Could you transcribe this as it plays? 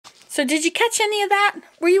So did you catch any of that?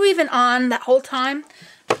 Were you even on that whole time?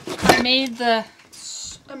 I made the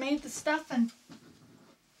stuff and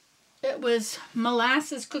it was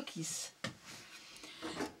molasses cookies.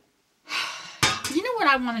 You know what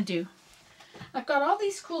I want to do? I've got all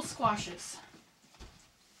these cool squashes.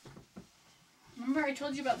 Remember I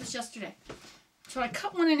told you about this yesterday. So I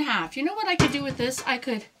cut one in half. You know what I could do with this? I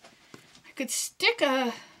could stick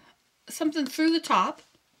something through the top,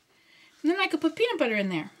 and then I could put peanut butter in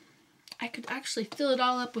there. I could actually fill it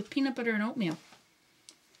all up with peanut butter and oatmeal.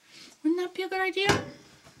 Wouldn't that be a good idea?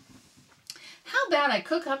 How about I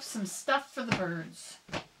cook up some stuff for the birds?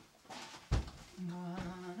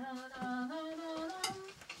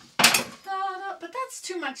 But that's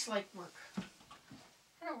too much like work.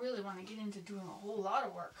 I don't really want to get into doing a whole lot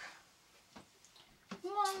of work.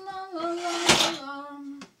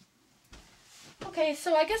 Okay,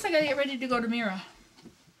 so I guess I gotta get ready to go to Mira.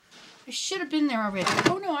 I should have been there already.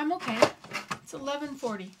 Oh no, I'm okay. It's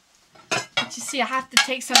 11:40. But you see, I have to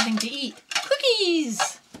take something to eat.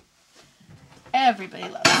 Cookies! Everybody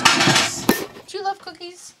loves cookies. Do you love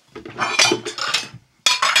cookies?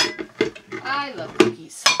 I love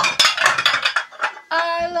cookies.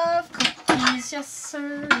 I love cookies, yes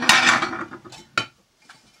sir.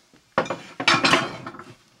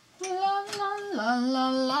 La la la la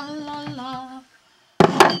la la la.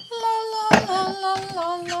 La la la la la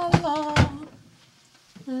la la.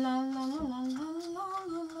 La la la la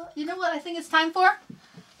la la. You know what I think it's time for?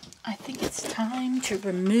 I think it's time to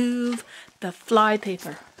remove the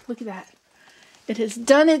flypaper. Look at that. It has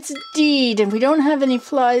done its deed, and we don't have any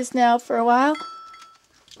flies now for a while.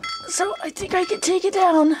 So I think I can take it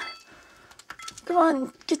down. Come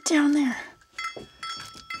on, get down there.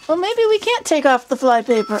 Well, maybe we can't take off the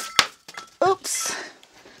flypaper. Oops.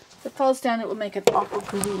 If it falls down, it will make an awful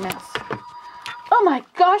gooey mess. Oh my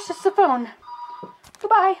gosh, it's the phone.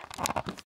 Goodbye.